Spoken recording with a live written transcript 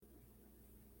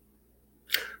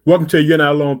Welcome to You're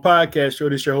Not Alone podcast show.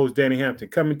 This is your host, Danny Hampton,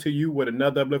 coming to you with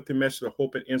another uplifting message of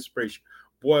hope and inspiration.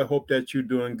 Boy, I hope that you're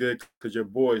doing good because your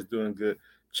boy is doing good.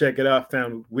 Check it out,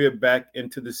 family. We're back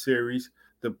into the series,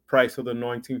 The Price of the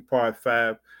Anointing, Part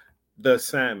 5, The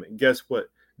Assignment. Guess what?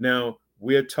 Now,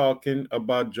 we're talking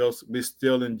about Joseph. We're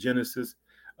still in Genesis.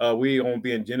 We're going to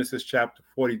be in Genesis chapter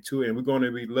 42, and we're going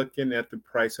to be looking at the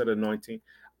price of the anointing.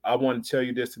 I want to tell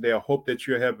you this today. I hope that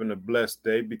you're having a blessed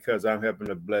day because I'm having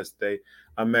a blessed day.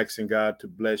 I'm asking God to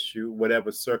bless you,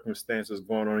 whatever circumstances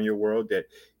going on in your world, that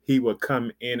He will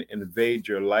come in and invade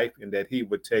your life and that He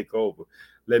would take over.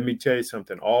 Let me tell you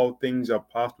something. All things are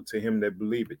possible to him that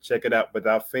believe it. Check it out.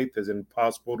 Without faith, it's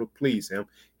impossible to please Him.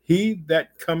 He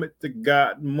that cometh to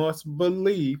God must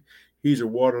believe He's a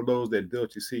reward of those that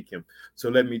diligently seek Him. So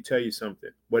let me tell you something.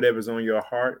 Whatever's on your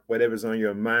heart, whatever's on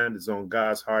your mind is on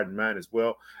God's heart and mind as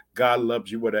well. God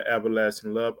loves you with an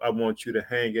everlasting love. I want you to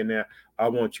hang in there. I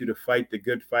want you to fight the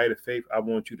good fight of faith. I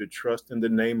want you to trust in the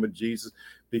name of Jesus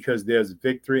because there's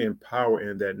victory and power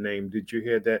in that name. Did you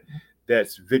hear that?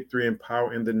 That's victory and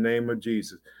power in the name of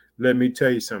Jesus. Let me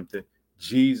tell you something.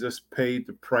 Jesus paid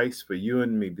the price for you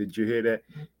and me. Did you hear that?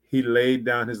 He laid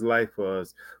down His life for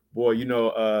us. Boy,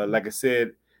 like I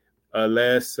said,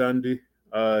 last Sunday,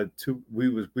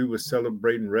 we were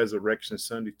celebrating Resurrection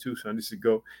Sunday 2 Sundays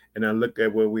ago, and I looked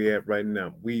at where we at right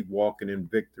now. We walking in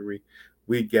victory.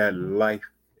 We got life,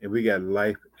 and we got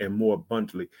life and more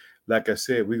abundantly. Like I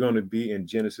said, we're going to be in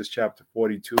Genesis chapter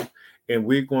 42, and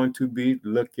we're going to be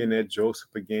looking at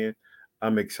Joseph again.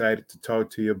 I'm excited to talk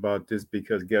to you about this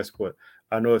because guess what?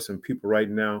 I know some people right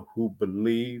now who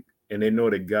believe and they know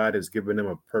that God has given them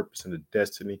a purpose and a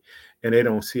destiny, and they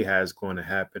don't see how it's going to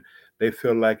happen. They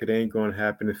feel like it ain't going to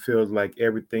happen. It feels like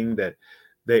everything that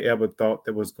they ever thought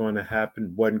that was going to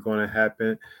happen wasn't going to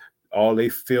happen. All they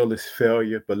feel is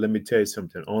failure. But let me tell you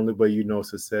something. Only way you know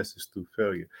success is through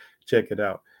failure. Check it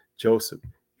out. Joseph,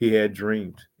 he had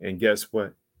dreams. And guess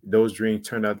what? Those dreams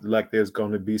turned out like there's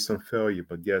going to be some failure.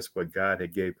 But guess what? God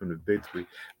had gave him the victory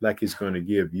like He's going to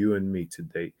give you and me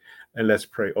today. And let's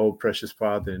pray. Oh, precious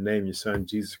Father, in the name of your Son,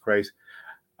 Jesus Christ,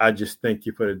 I just thank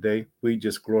you for the day. We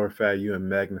just glorify you and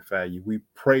magnify you. We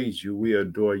praise you. We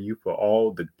adore you for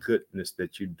all the goodness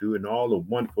that you do and all the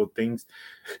wonderful things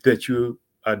that you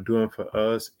are doing for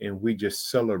us. And we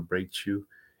just celebrate you.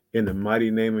 In the mighty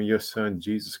name of your Son,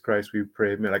 Jesus Christ, we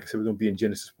pray. Man, like I said, we're going to be in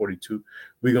Genesis 42.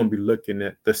 We're going to be looking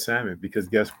at the salmon because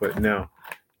guess what? Now,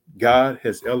 God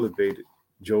has elevated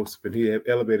Joseph and He have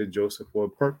elevated Joseph for a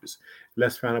purpose.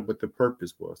 Let's find out what the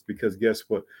purpose was because guess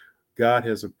what? God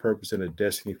has a purpose and a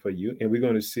destiny for you. And we're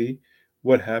going to see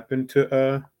what happened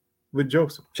to with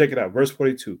Joseph. Check it out. Verse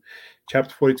 42,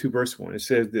 chapter 42, verse 1. It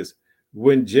says this.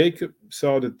 When Jacob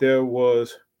saw that there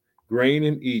was grain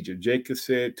in Egypt, Jacob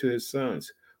said to his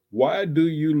sons, why do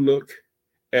you look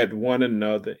at one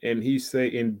another? And he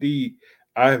say, indeed,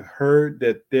 I've heard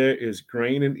that there is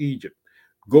grain in Egypt.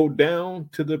 Go down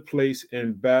to the place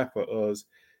and buy for us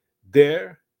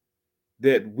there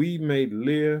that we may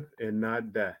live and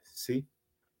not die. See,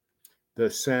 the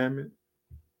assignment.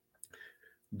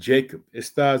 Jacob. It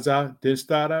starts out, didn't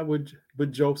start out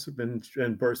with Joseph in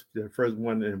verse the first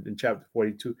one in chapter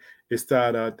 42. It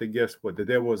started out that guess what? That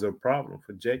there was a problem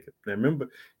for Jacob. Now remember,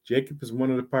 Jacob is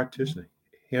one of the partitioners.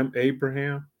 Him,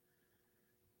 Abraham,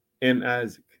 and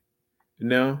Isaac.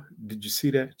 Now, did you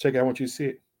see that? Check out, I want you to see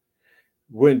it.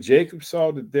 When Jacob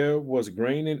saw that there was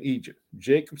grain in Egypt,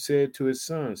 Jacob said to his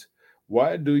sons,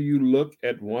 why do you look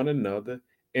at one another?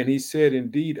 And he said,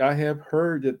 indeed, I have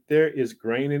heard that there is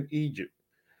grain in Egypt.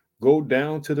 Go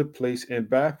down to the place and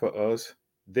buy for us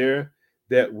there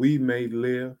that we may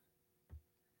live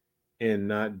and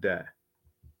not die.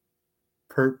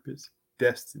 Purpose,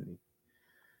 destiny.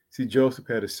 See, Joseph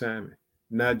had assignment,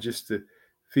 not just to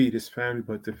feed his family,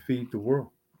 but to feed the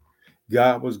world.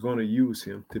 God was going to use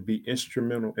him to be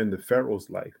instrumental in the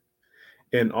Pharaoh's life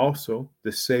and also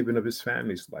the saving of his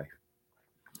family's life.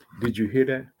 Did you hear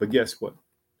that? But guess what?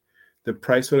 The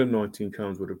price of the anointing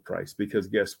comes with a price because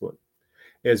guess what?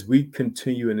 As we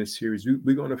continue in this series,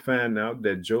 we're going to find out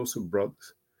that Joseph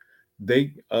brothers,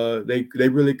 they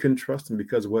really couldn't trust him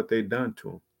because of what they'd done to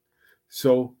him.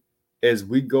 So as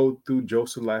we go through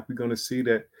Joseph's life, we're going to see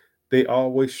that they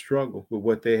always struggle with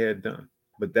what they had done.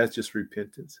 But that's just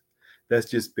repentance. That's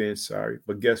just being sorry.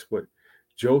 But guess what?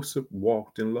 Joseph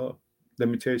walked in love. Let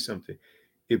me tell you something.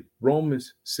 If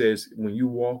Romans says when you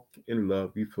walk in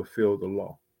love, you fulfill the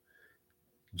law.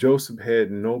 Joseph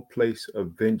had no place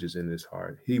of vengeance in his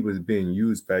heart. He was being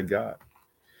used by God.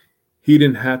 He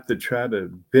didn't have to try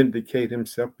to vindicate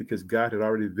himself because God had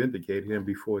already vindicated him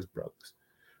before his brothers.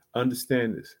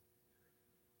 Understand this.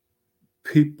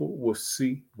 People will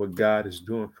see what God is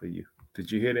doing for you.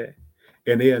 Did you hear that?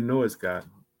 And they'll know it's God.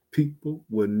 People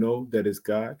will know that it's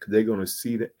God because they're going to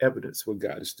see the evidence what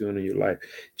God is doing in your life.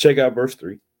 Check out verse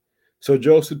 3. So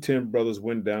Joseph's 10 brothers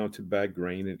went down to buy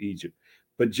grain in Egypt.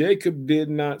 But Jacob did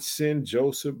not send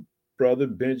Joseph's brother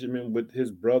Benjamin with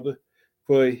his brother,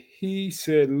 for he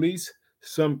said, lest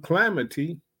some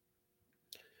calamity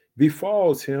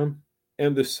befalls him.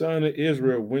 And the son of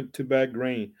Israel went to buy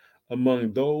grain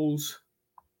among those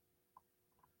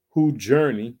who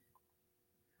journey,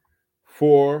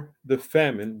 for the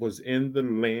famine was in the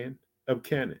land of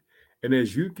Canaan. And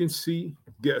as you can see,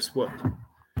 guess what?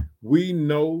 We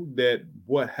know that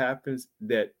what happens,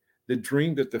 that the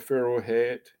dream that the Pharaoh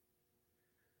had,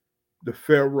 the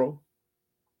Pharaoh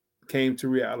came to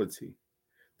reality,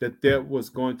 that there was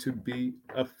going to be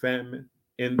a famine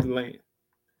in the land.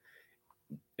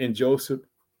 And Joseph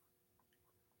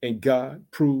and God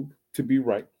proved to be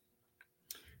right.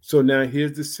 So now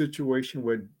here's the situation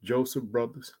where Joseph's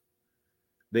brothers,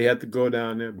 they have to go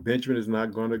down there. Benjamin is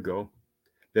not going to go.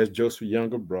 That's Joseph's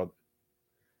younger brother.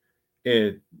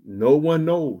 And no one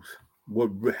knows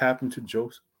what happened to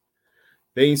Joseph.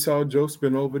 They ain't saw Joseph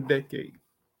in over a decade,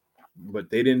 but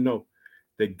they didn't know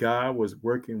that God was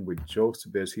working with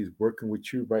Joseph as he's working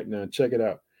with you right now. Check it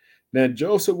out. Now,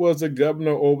 Joseph was the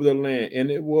governor over the land,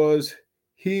 and it was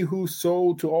he who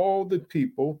sold to all the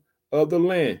people of the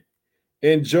land.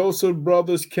 And Joseph's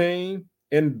brothers came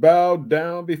and bowed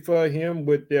down before him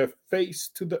with their face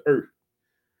to the earth.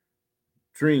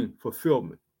 Dream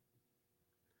fulfillment.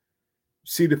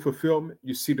 See the fulfillment?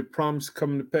 You see the promise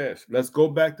coming to pass. Let's go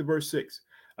back to verse 6.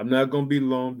 I'm not going to be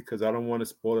long because I don't want to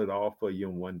spoil it all for you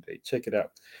in one day. Check it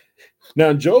out.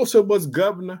 Now, Joseph was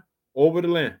governor over the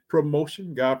land.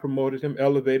 Promotion. God promoted him,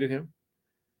 elevated him.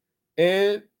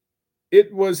 And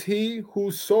it was he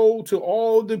who sold to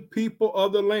all the people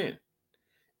of the land.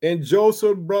 And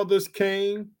Joseph's brothers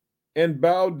came and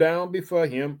bowed down before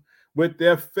him with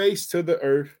their face to the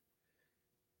earth.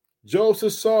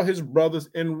 Joseph saw his brothers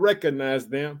and recognized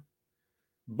them,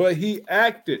 but he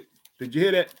acted. Did you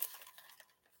hear that?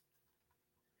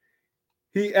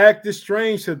 He acted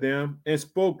strange to them and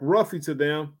spoke roughly to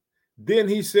them. Then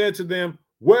he said to them,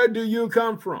 where do you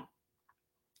come from?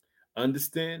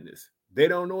 Understand this. They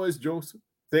don't know it's Joseph.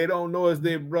 They don't know it's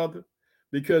their brother,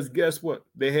 because guess what?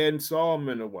 They hadn't saw him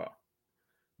in a while.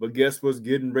 But guess what's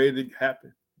getting ready to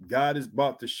happen? God is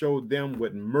about to show them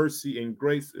what mercy and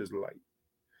grace is like.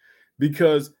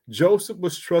 Because Joseph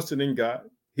was trusting in God.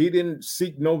 He didn't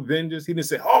seek no vengeance. He didn't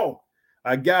say, oh,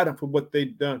 I got him for what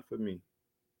they've done for me.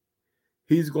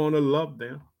 He's going to love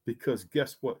them because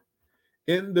guess what?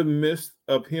 In the midst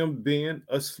of him being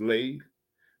a slave,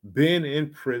 being in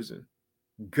prison,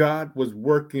 God was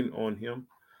working on him,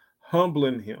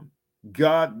 humbling him.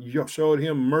 God showed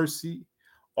him mercy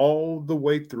all the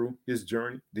way through his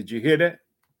journey. Did you hear that?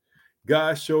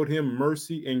 God showed him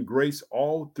mercy and grace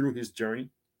all through his journey.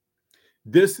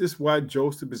 This is why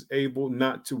Joseph is able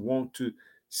not to want to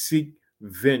seek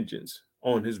vengeance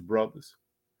on his brothers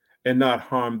and not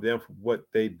harm them for what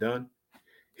they've done.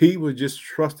 He was just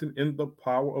trusting in the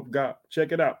power of God.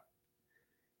 Check it out.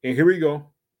 And here we go.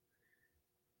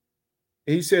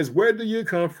 He says, where do you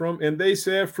come from? And they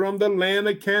said, from the land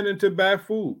of Canaan to buy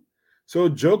food. So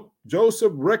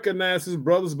Joseph recognized his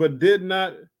brothers, but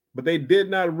they did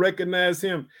not recognize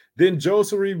him. Then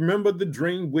Joseph remembered the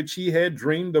dream which he had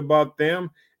dreamed about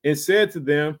them and said to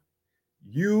them,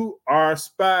 you are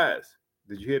spies.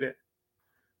 Did you hear that?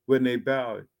 When they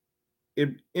bowed, it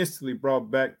instantly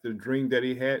brought back the dream that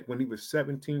he had when he was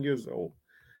 17 years old.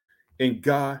 And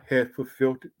God had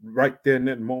fulfilled it right there in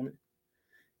that moment.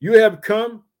 You have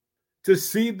come to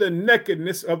see the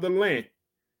nakedness of the land.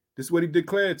 This is what he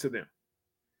declared to them.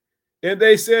 And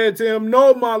they said to him,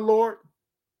 no, my Lord,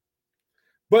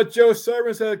 but your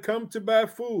servants have come to buy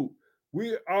food.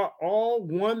 We are all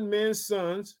one man's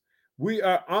sons. We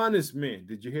are honest men.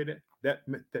 Did you hear that? That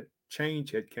meant that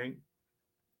change had came.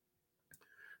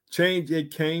 Change had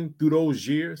came through those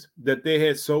years that they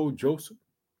had sold Joseph.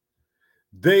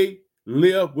 They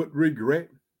lived with regret,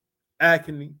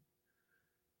 agony,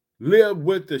 lived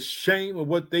with the shame of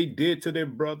what they did to their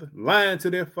brother, lying to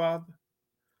their father.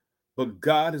 But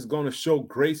God is going to show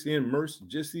grace and mercy,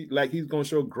 just like he's going to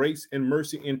show grace and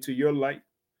mercy into your life.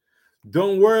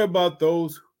 Don't worry about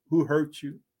those who hurt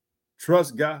you.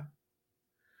 Trust God.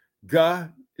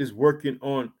 God is working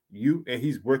on you and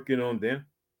he's working on them.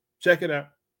 Check it out.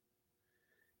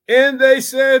 And they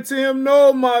said to him,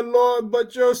 no, my Lord,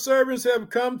 but your servants have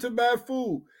come to buy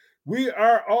food. We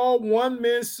are all one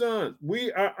man's sons.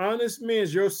 We are honest men.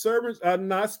 Your servants are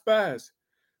not spies.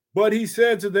 But he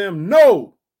said to them,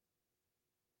 no.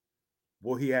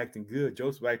 Boy, he acting good.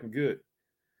 Joseph acting good.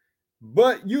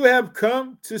 But you have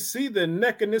come to see the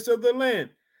nakedness of the land.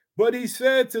 But he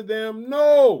said to them,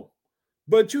 no,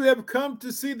 but you have come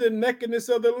to see the nakedness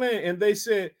of the land. And they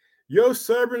said, your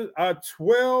servants are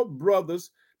 12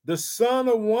 brothers, the son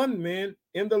of one man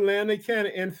in the land of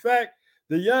Canaan. In fact,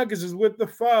 the youngest is with the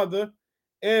father,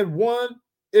 and one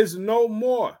is no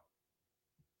more.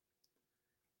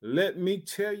 Let me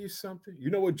tell you something. You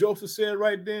know what Joseph said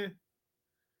right then?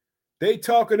 They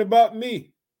talking about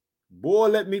me. Boy,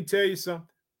 let me tell you something.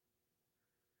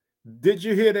 Did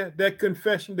you hear that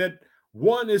confession that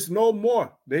one is no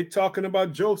more? They talking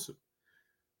about Joseph.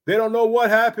 They don't know what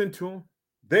happened to him.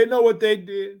 They know what they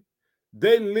did.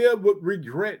 They live with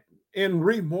regret and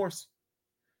remorse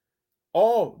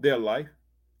all their life.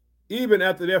 Even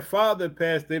after their father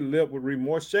passed, they lived with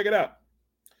remorse. Check it out.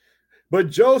 But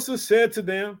Joseph said to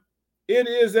them, it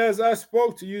is as I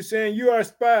spoke to you, saying you are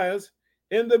spies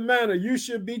in the manner you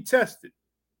should be tested.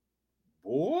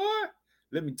 Boy,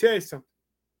 let me tell you something.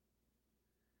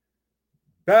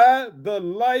 By the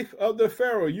life of the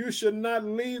Pharaoh, you should not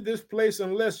leave this place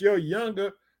unless your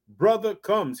younger brother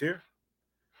comes here.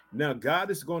 Now, God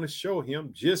is going to show him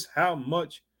just how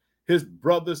much his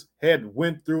brothers had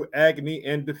went through agony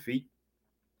and defeat.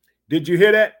 Did you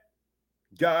hear that?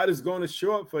 God is going to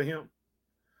show up for him.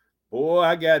 Boy,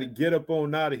 I got to get up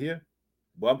on out of here.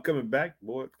 Boy, I'm coming back,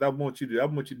 boy. I want you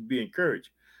to be encouraged.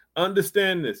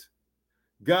 Understand this.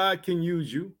 God can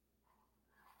use you.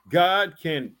 God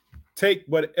can take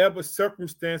whatever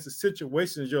circumstances,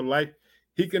 situations in your life,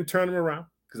 he can turn them around.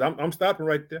 Because I'm stopping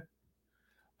right there.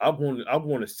 I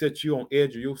want to set you on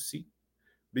edge of your seat.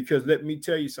 Because let me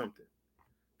tell you something.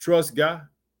 Trust God.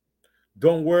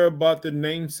 Don't worry about the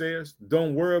namesayers.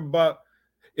 Don't worry about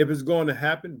if it's going to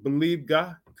happen. Believe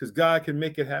God, because God can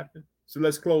make it happen. So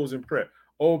let's close in prayer.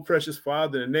 Oh, precious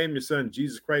Father, in the name of your Son,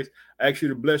 Jesus Christ, I ask you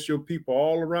to bless your people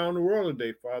all around the world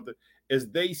today, Father, as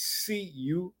they see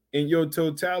you in your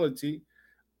totality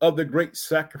of the great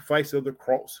sacrifice of the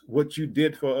cross, what you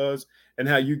did for us and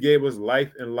how you gave us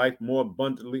life and life more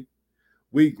abundantly.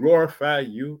 We glorify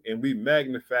you and we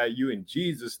magnify you in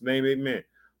Jesus' name, amen.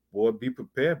 Boy, be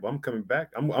prepared. But I'm coming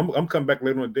back. I'm coming back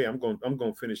later on the day. I'm going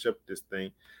to finish up this thing.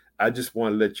 I just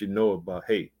want to let you know about,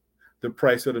 hey, the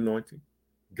price of the anointing.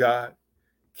 God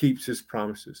keeps his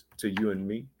promises to you and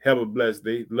me. Have a blessed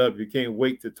day. Love you. Can't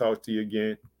wait to talk to you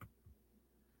again.